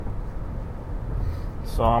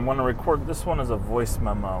So I'm going to record this one as a voice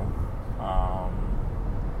memo,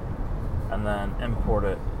 and then import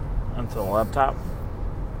it into the laptop,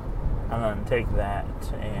 and then take that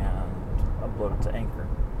and upload it to Anchor.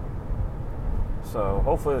 So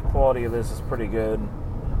hopefully the quality of this is pretty good,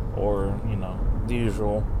 or, the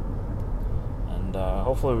usual. And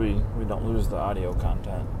hopefully we don't lose the audio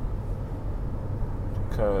content.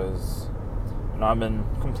 Because, I've been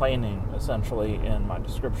complaining, essentially, in my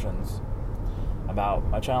descriptions about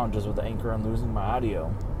my challenges with Anchor and losing my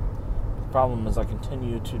audio. The problem is I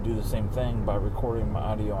continue to do the same thing by recording my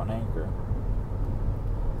audio on Anchor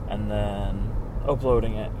and then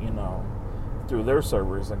uploading it, through their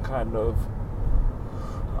servers and kind of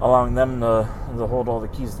allowing them to hold all the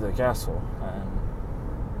keys to the castle.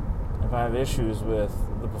 And if I have issues with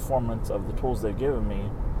the performance of the tools they've given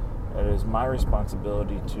me, it is my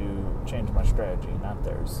responsibility to change my strategy, not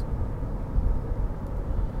theirs.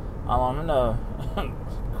 I'm in a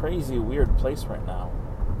crazy, weird place right now.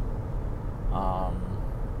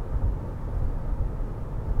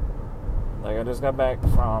 I just got back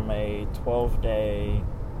from a 12-day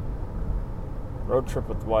road trip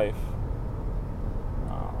with the wife.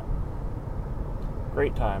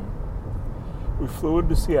 Great time. We flew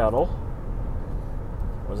into Seattle.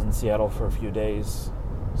 Was in Seattle for a few days.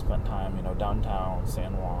 Spent time, downtown,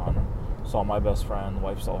 San Juan. Saw my best friend. The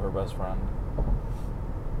wife saw her best friend.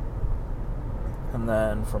 And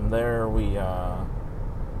then from there, we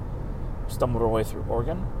stumbled our way through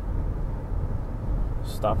Oregon,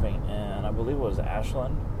 stopping in, I believe it was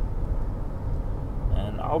Ashland.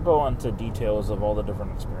 And I'll go into details of all the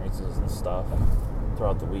different experiences and stuff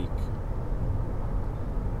throughout the week.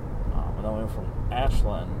 And then we went from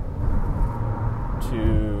Ashland to,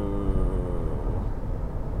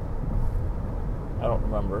 I don't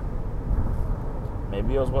remember,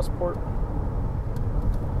 maybe it was Westport.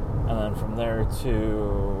 And then from there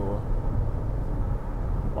to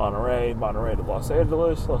Monterey to Los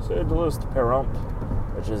Angeles to Pahrump,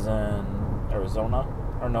 which is in Arizona.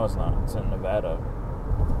 Or no, it's not. It's in Nevada.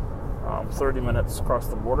 30 minutes across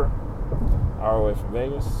the border. Hour away from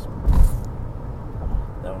Vegas.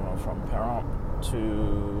 Then we went from Pahrump to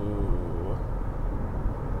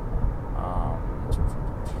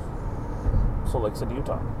Salt Lake City,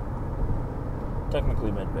 Utah.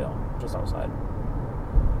 Technically Midvale, just outside.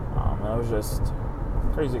 That was just a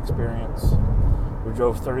crazy experience. We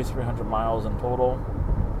drove 3,300 miles in total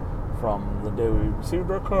from the day we received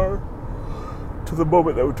our car to the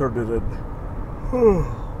moment that we turned it in.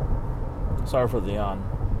 Sorry for the yawn.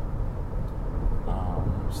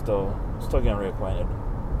 Still getting reacquainted.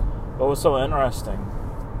 But what was so interesting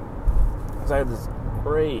is I had this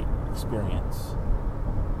great experience.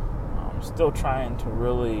 I'm still trying to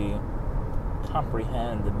really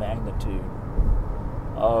comprehend the magnitude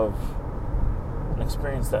of an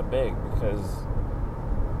experience that big, because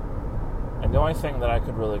the only thing that I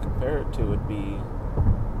could really compare it to would be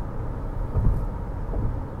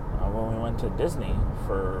when we went to Disney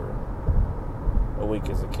for a week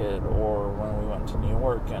as a kid, or when we went to New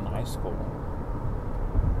York in high school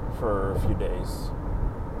for a few days.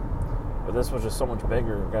 But this was just so much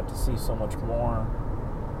bigger. We got to see so much more.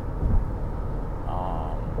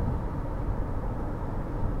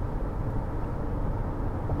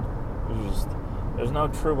 There's no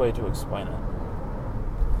true way to explain it.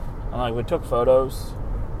 And we took photos,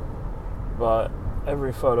 but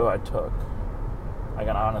every photo I took, I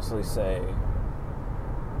can honestly say,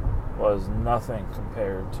 was nothing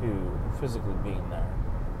compared to physically being there.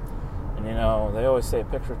 And they always say a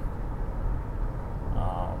picture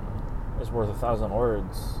is worth 1,000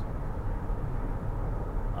 words.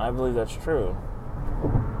 I believe that's true.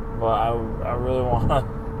 But I really want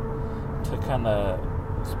to kind of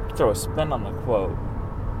throw a spin on the quote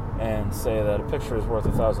and say that a picture is worth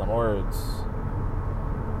 1,000 words,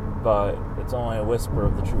 but it's only a whisper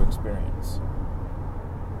of the true experience.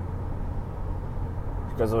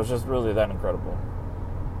 Because it was just really that incredible.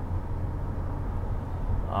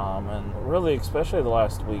 And really, especially the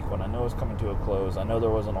last week when I knew it was coming to a close, I know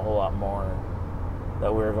there wasn't a whole lot more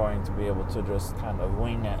that we were going to be able to just kind of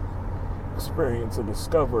wing it, experience, and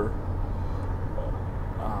discover.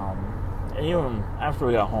 And even after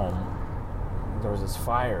we got home, there was this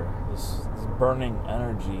fire, this burning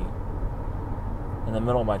energy in the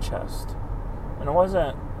middle of my chest. And it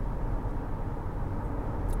wasn't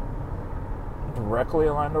directly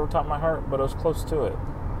aligned over top of my heart, but it was close to it.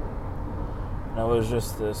 And it was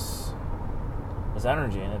just this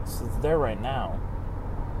energy, and it's there right now.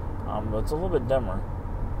 But it's a little bit dimmer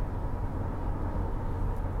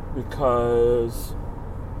because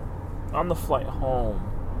on the flight home,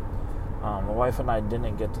 The wife and I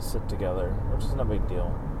didn't get to sit together, which isn't a big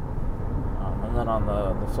deal. And then on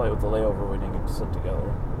the flight with the layover, we didn't get to sit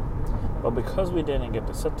together. But because we didn't get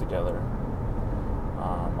to sit together,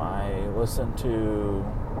 I listened to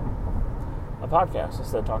a podcast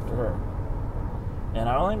instead of talk to her. And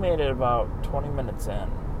I only made it about 20 minutes in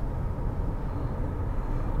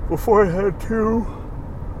before I had to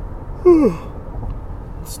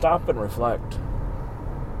stop and reflect.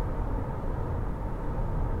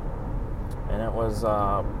 And it was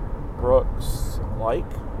Brooks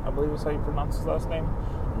Like, I believe is how you pronounce his last name,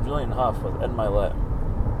 and Julian Huff with Ed Milet.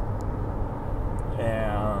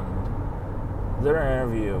 And their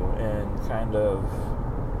interview and kind of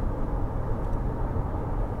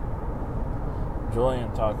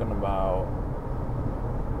Julian talking about,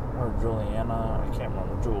 or Juliana, I can't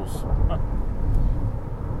remember, Jules.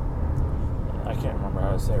 I can't remember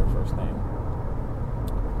how to say her first name.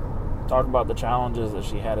 Talk about the challenges that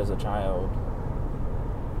she had as a child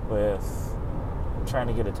with trying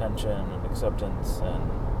to get attention and acceptance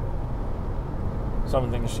and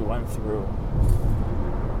some things she went through.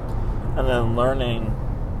 And then learning,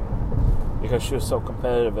 because she was so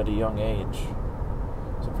competitive at a young age.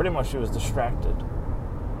 So pretty much she was distracted,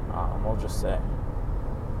 we'll just say,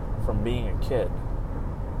 from being a kid,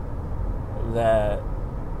 that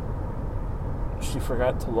she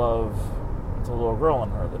forgot to love the little girl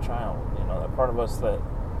in her, the child, that part of us that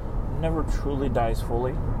never truly dies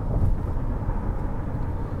fully.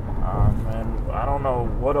 And I don't know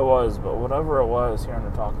what it was, but whatever it was, hearing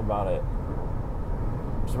her talk about it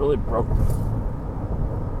just really broke me.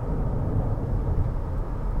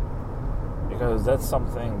 Because that's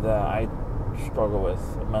something that I struggle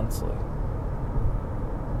with immensely.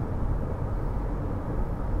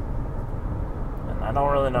 And I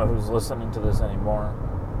don't really know who's listening to this anymore.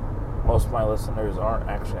 Most of my listeners aren't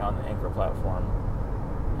actually on the Anchor platform.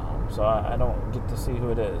 So I don't get to see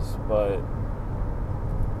who it is. But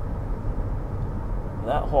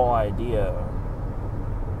that whole idea,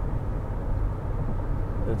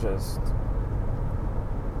 it just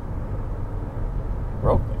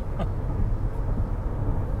broke me.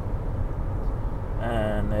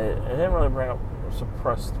 And it didn't really bring up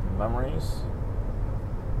suppressed memories,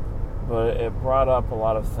 but it brought up a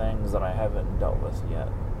lot of things that I haven't dealt with yet.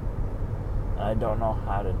 And I don't know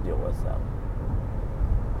how to deal with them.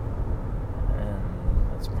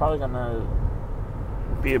 And it's probably going to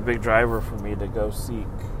be a big driver for me to go seek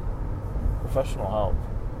professional help,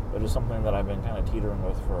 which is something that I've been kind of teetering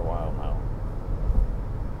with for a while now.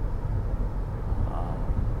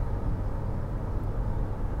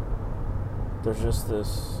 There's just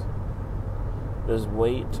this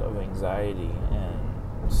weight of anxiety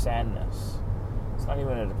and sadness. It's not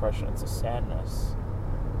even a depression, it's a sadness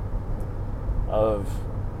of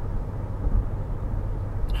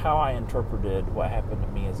how I interpreted what happened to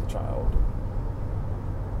me as a child.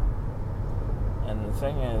 And the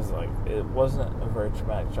thing is, it wasn't a very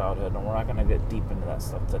traumatic childhood, and we're not going to get deep into that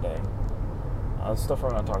stuff today. That's stuff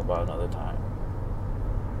we're going to talk about another time.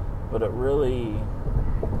 But it really,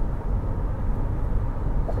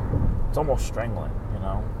 it's almost strangling,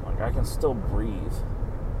 I can still breathe,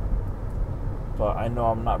 but I know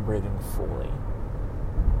I'm not breathing fully.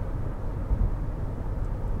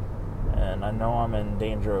 And I know I'm in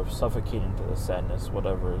danger of suffocating to the sadness,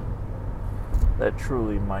 whatever that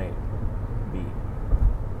truly might be.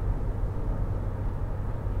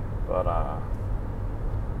 But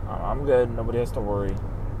I'm good. Nobody has to worry. If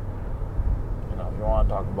you want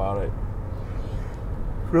to talk about it,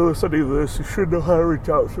 if you're listening to this, you should know how to reach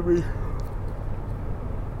out to me.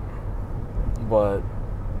 But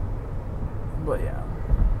yeah.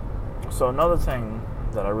 So another thing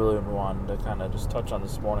that I really wanted to kind of just touch on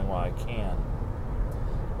this morning while I can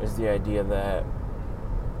is the idea that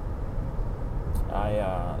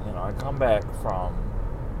I come back from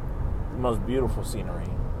the most beautiful scenery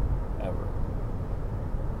ever,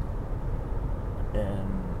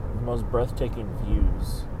 and the most breathtaking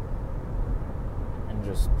views, and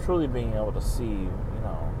just truly being able to see,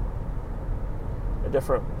 a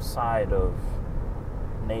different side of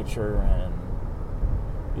nature and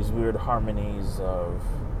these weird harmonies of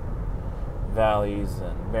valleys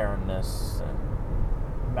and barrenness and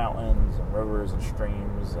mountains and rivers and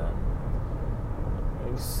streams, and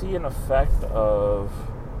you see an effect of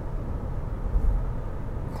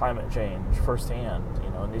climate change firsthand,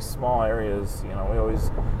 in these small areas. A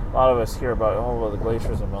lot of us hear about, the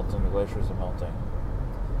glaciers are melting,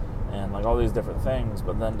 and all these different things,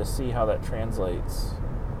 but then to see how that translates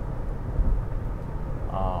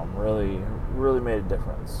really, really made a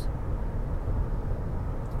difference.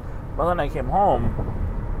 But then I came home,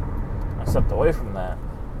 I stepped away from that,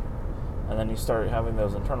 And then you start having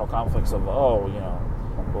those internal conflicts of, oh,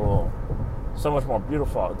 well, so much more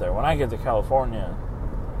beautiful out there. When I get to California,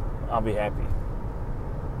 I'll be happy.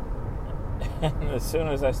 And as soon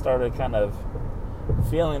as I started kind of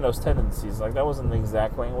feeling those tendencies, like that wasn't the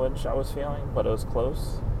exact language I was feeling, but it was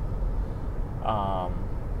close. I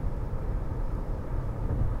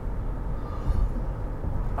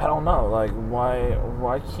don't know, like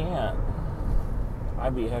why can't I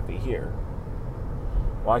be happy here?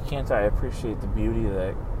 Why can't I appreciate the beauty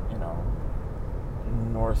that,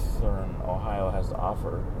 northern Ohio has to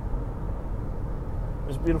offer?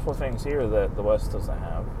 There's beautiful things here that the West doesn't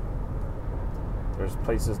have. There's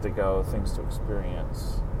places to go, things to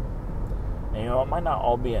experience. And it might not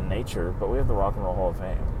all be in nature, but we have the Rock and Roll Hall of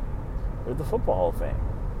Fame. We have the Football Hall of Fame.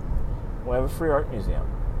 We have a free art museum.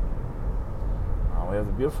 We have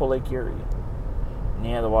the beautiful Lake Erie. And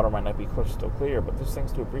yeah, the water might not be crystal clear, but there's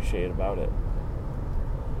things to appreciate about it.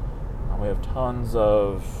 We have tons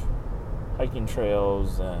of hiking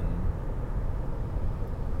trails and,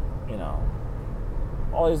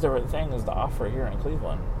 all these different things to offer here in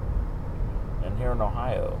Cleveland and here in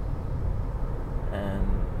Ohio. And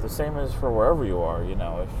the same is for wherever you are.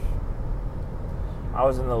 If I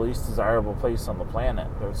was in the least desirable place on the planet,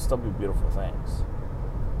 there would still be beautiful things.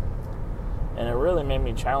 And it really made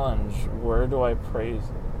me challenge, where do I place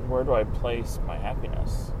my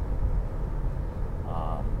happiness?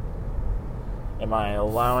 Am I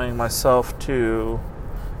allowing my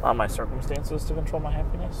circumstances to control my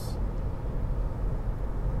happiness?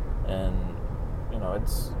 And,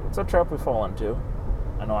 it's a trap we fall into.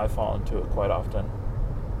 I know I fall into it quite often.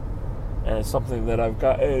 And it's something that I've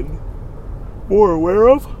gotten more aware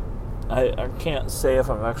of. I can't say if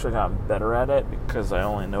I've actually gotten better at it, because I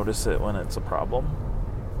only notice it when it's a problem.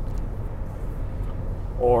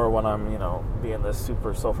 Or when I'm, being this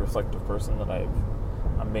super self-reflective person that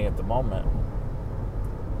I'm being at the moment.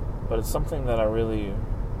 But it's something that I really,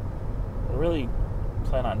 really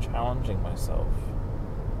plan on challenging myself.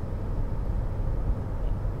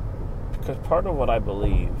 Because part of what I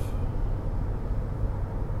believe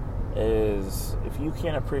is, if you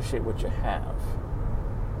can't appreciate what you have,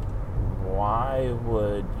 why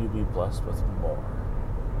would you be blessed with more?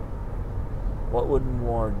 What would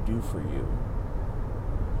more do for you?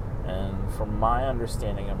 And from my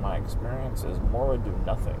understanding and my experiences, more would do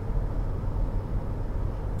nothing.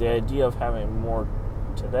 The idea of having more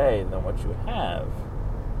today than what you have,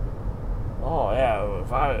 oh yeah,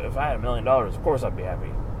 if I had $1 million, of course I'd be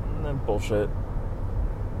happy. And then bullshit.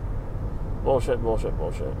 Oh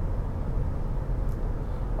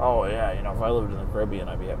yeah, if I lived in the Caribbean,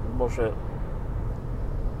 I'd be happy. Bullshit.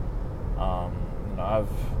 I've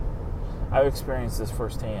experienced this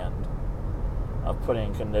firsthand, of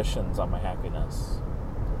putting conditions on my happiness,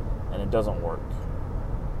 and it doesn't work.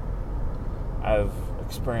 I've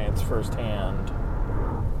experienced firsthand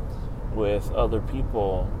with other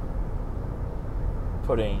people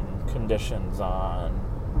putting conditions on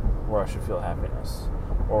where I should feel happiness,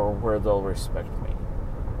 or where they'll respect me,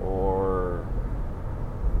 or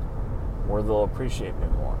where they'll appreciate me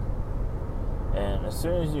more. And as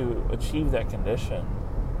soon as you achieve that condition,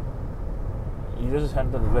 you just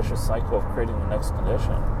enter the vicious cycle of creating the next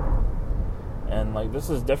condition. And this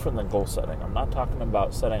is different than goal setting. I'm not talking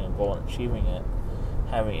about setting a goal and achieving it,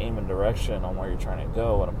 having aim and direction on where you're trying to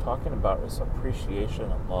go. What I'm talking about is appreciation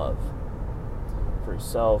and love for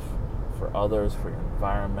yourself, for others, for your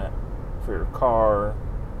environment, for your car,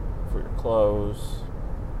 for your clothes.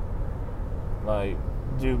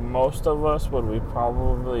 Do most of us, would we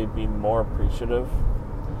probably be more appreciative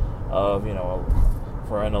of, if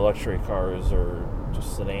we're into luxury cars or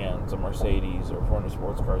just sedans, a Mercedes, or if we're into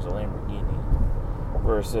sports cars, a Lamborghini,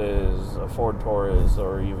 versus a Ford Taurus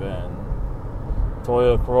or even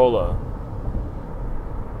Toyota Corolla,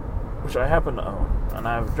 which I happen to own, and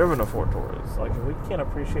I've driven a Ford Taurus. If we can't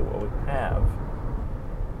appreciate what we have,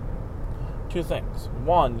 two things.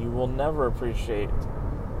 One, you will never appreciate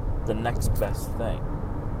the next best thing.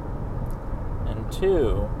 And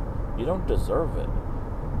two, you don't deserve it.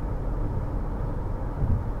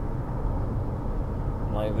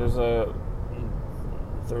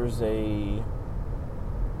 There's a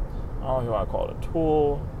I don't know if you want to call it a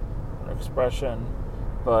tool, an expression,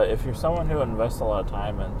 but if you're someone who invests a lot of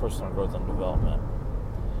time in personal growth and development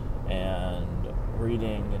and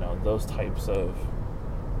reading, those types of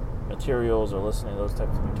materials, or listening to those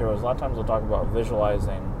types of materials, a lot of times they'll talk about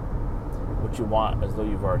visualizing what you want as though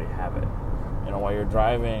you've already have it. While you're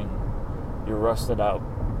driving your rusted out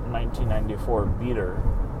 1994 Beater,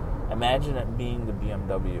 imagine it being the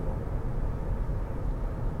BMW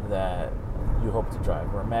that you hope to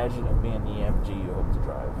drive, or imagine it being the AMG you hope to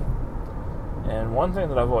drive. And one thing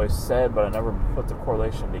that I've always said, but I never put the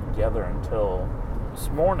correlation together until this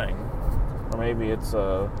morning, or maybe it's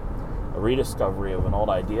a rediscovery of an old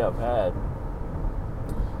idea I've had,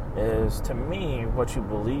 is, to me, what you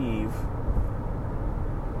believe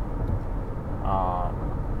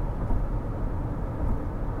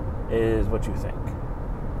is what you think.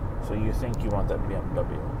 So you think you want that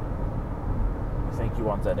BMW. You think you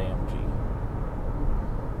want that AMG.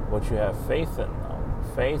 What you have faith in, though,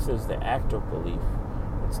 faith is the act of belief.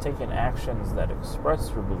 It's taking actions that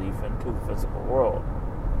express your belief into the physical world.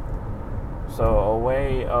 So a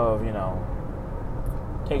way of,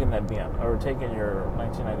 taking that or taking your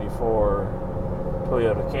 1994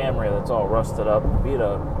 Toyota Camry that's all rusted up and beat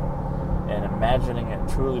up, and imagining it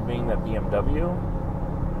truly being that BMW,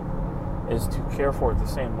 is to care for it the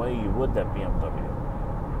same way you would that BMW.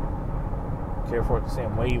 Care for it the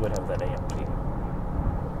same way you would have that AMG.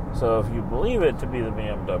 So if you believe it to be the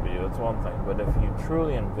BMW, it's one thing. But if you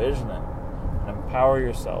truly envision it and empower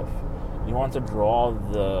yourself, you want to draw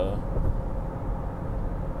the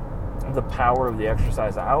power of the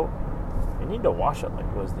exercise out, you need to wash it like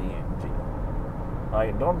it was the AMG.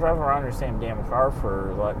 Like, don't drive around your same damn car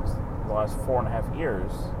for like the last 4.5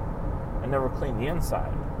 years and never clean the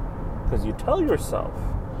inside. Because you tell yourself,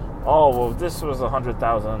 oh, well, if this was $100,000,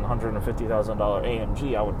 $150,000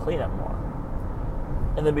 AMG, I would clean it more.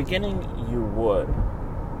 In the beginning, you would.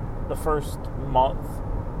 The first month,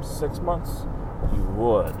 6 months, you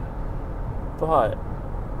would. But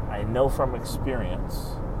I know from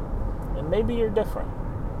experience, and maybe you're different.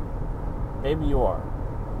 Maybe you are.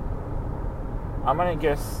 I'm going to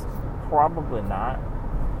guess probably not,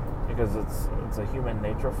 because it's a human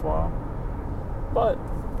nature flaw. But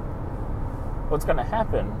what's going to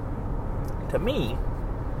happen to me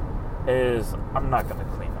is I'm not going to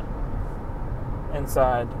clean it,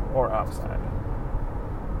 inside or outside.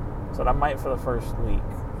 So I might for the first week,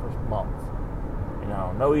 first month.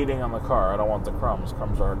 No eating on the car. I don't want the crumbs.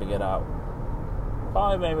 Crumbs are hard to get out.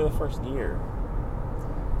 Probably maybe the first year.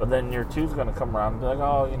 But then year 2 is going to come around and be like,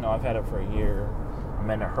 oh, I've had it for a year. I'm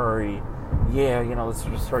in a hurry. Yeah, let's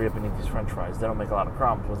just hurry up and eat these french fries. They don't make a lot of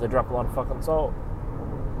crumbs, but they drop a lot of fucking salt.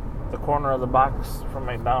 The corner of the box from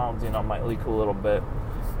McDonald's, might leak a little bit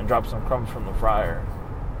and drop some crumbs from the fryer.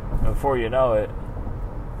 And before you know it,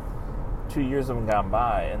 2 years have gone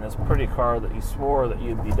by, and this pretty car that you swore that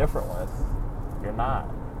you'd be different with, you're not.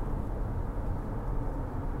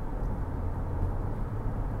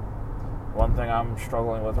 One thing I'm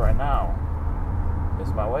struggling with right now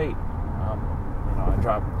is my weight. I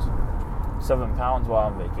dropped 7 pounds while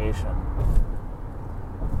on vacation.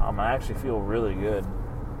 I actually feel really good.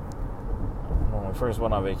 When we first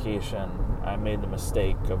went on vacation, I made the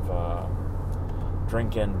mistake of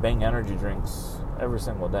drinking Bang energy drinks every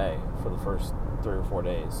single day for the first 3 or 4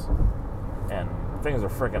 days. And things are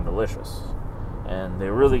freaking delicious. And they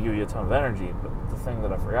really give you a ton of energy. But the thing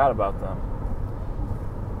that I forgot about them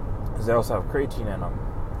is they also have creatine in them,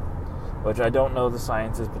 which I don't know the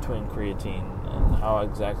sciences between creatine and how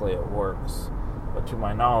exactly it works. But to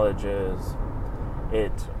my knowledge is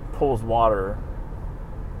it pulls water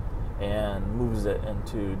and moves it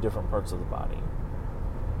into different parts of the body.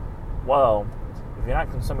 Well, if you're not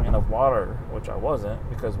consuming enough water, which I wasn't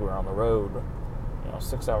because we were on the road,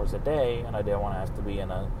 6 hours a day, and I didn't want to have to be in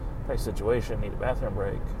a tight situation, need a bathroom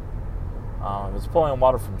break. If it's pulling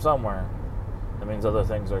water from somewhere, that means other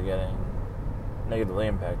things are getting negatively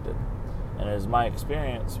impacted. And it is my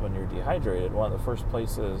experience, when you're dehydrated, one of the first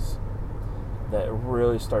places that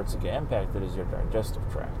really starts to get impacted is your digestive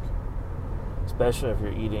tract. Especially if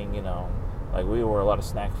you're eating, like we were, a lot of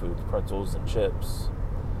snack foods, pretzels and chips,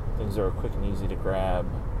 things that are quick and easy to grab.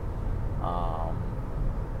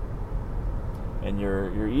 And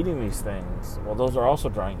you're eating these things, well, those are also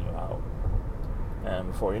drying you out.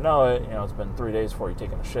 And before you know it, it's been 3 days before you're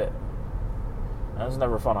taking a shit. And it's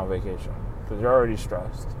never fun on vacation, because you're already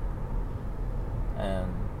stressed.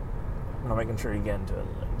 And, making sure you get into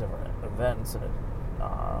different events and,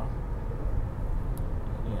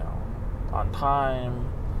 on time,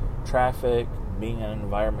 traffic, being in an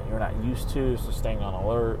environment you're not used to, so staying on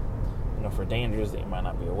alert, for dangers that you might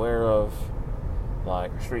not be aware of,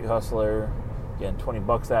 like a street hustler getting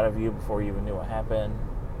 $20 out of you before you even knew what happened.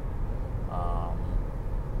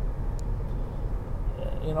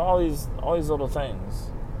 All these little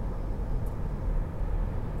things.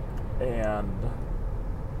 And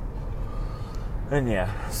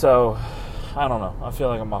yeah, so I don't know. I feel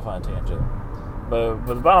like I'm off on a tangent. But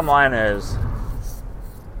the bottom line is,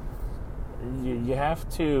 you have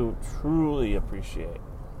to truly appreciate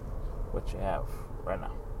what you have right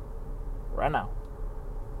now.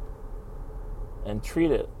 And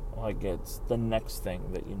treat it like it's the next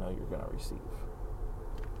thing that you know you're going to receive.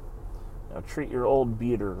 Now, treat your old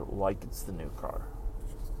beater like it's the new car.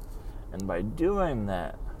 And by doing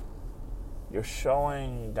that, you're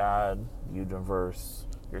showing God, universe,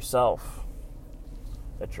 yourself,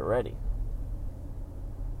 that you're ready.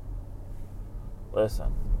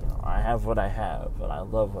 Listen, you know, I have what I have, and I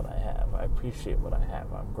love what I have. I appreciate what I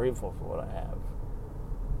have. I'm grateful for what I have.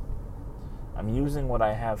 I'm using what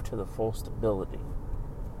I have to the fullest ability.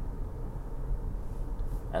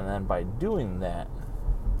 And then by doing that,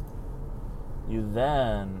 you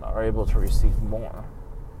then are able to receive more.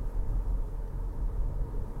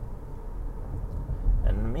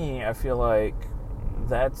 And to me, I feel like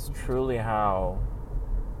that's truly how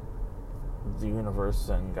the universe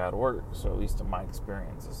and God works, or at least in my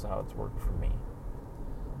experience, is how it's worked for me.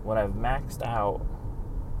 When I've maxed out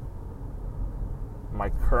my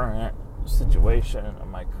current situation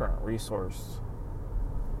and my current resource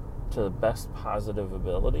to the best positive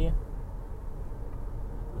ability,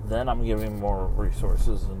 then I'm giving more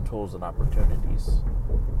resources and tools and opportunities.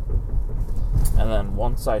 And then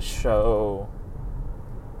once I show,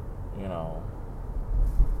 you know,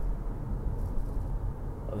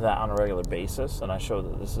 that on a regular basis, and I show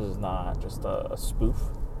that this is not just a spoof,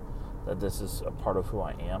 that this is a part of who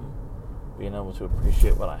I am, being able to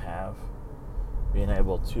appreciate what I have, being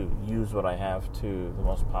able to use what I have to the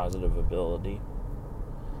most positive ability.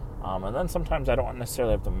 And then sometimes I don't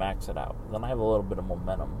necessarily have to max it out. Then I have a little bit of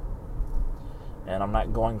momentum. And I'm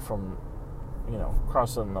not going from, you know,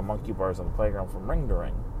 crossing the monkey bars on the playground from ring to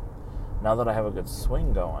ring. Now that I have a good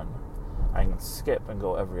swing going, I can skip and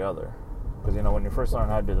go every other. Because, you know, when you first learn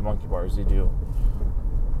how to do the monkey bars, you do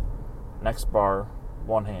next bar,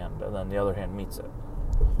 one hand, and then the other hand meets it.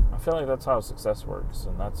 I feel like that's how success works,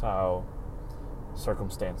 and that's how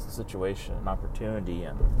circumstance, situation, and opportunity,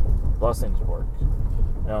 and blessings work.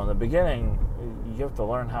 You know, in the beginning, you have to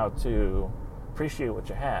learn how to appreciate what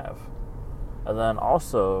you have, and then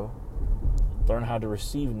also learn how to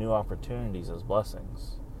receive new opportunities as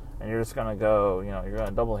blessings. And you're just going to go, you know, you're going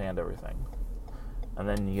to double hand everything. And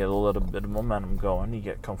then you get a little bit of momentum going, you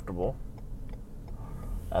get comfortable.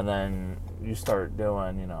 And then you start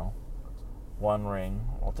doing, you know, one ring,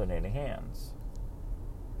 alternating hands.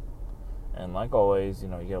 And like always, you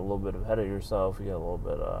know, you get a little bit ahead of yourself, you get a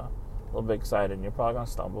little bit excited, and you're probably going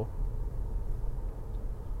to stumble.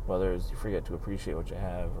 Whether it's you forget to appreciate what you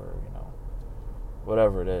have, or, you know,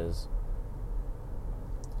 whatever it is.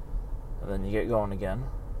 And then you get going again.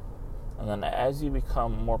 And then as you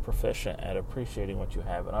become more proficient at appreciating what you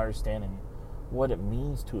have and understanding what it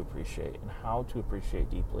means to appreciate and how to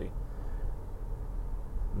appreciate deeply,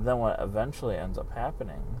 then what eventually ends up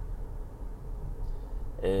happening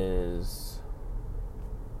is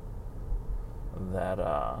that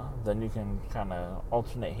then you can kind of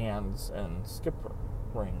alternate hands and skip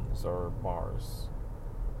rings or bars.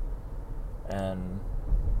 And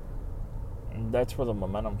that's where the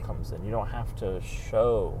momentum comes in. You don't have to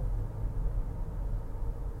show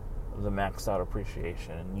the maxed out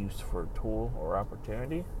appreciation and use for a tool or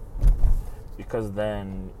opportunity, because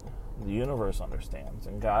then the universe understands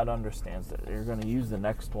and God understands that you're going to use the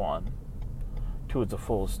next one to its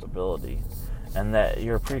fullest ability, and that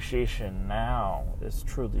your appreciation now is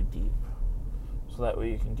truly deep, so that way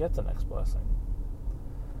you can get the next blessing.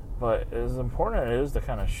 But as important it is to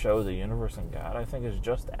kind of show the universe and God, I think it's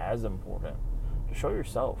just as important to show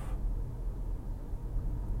yourself.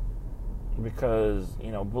 Because, you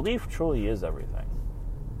know, belief truly is everything.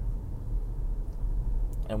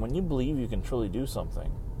 And when you believe you can truly do something,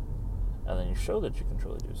 and then you show that you can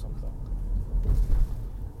truly do something,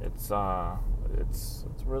 it's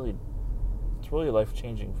really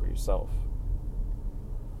life-changing for yourself.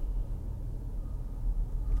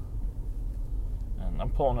 And I'm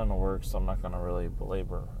pulling into work, so I'm not going to really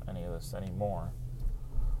belabor any of this anymore.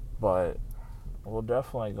 But we're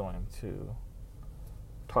definitely going to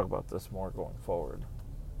talk about this more going forward,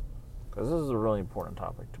 because this is a really important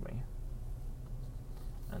topic to me.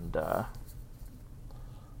 And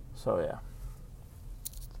so yeah,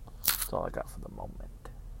 that's all I got for the moment.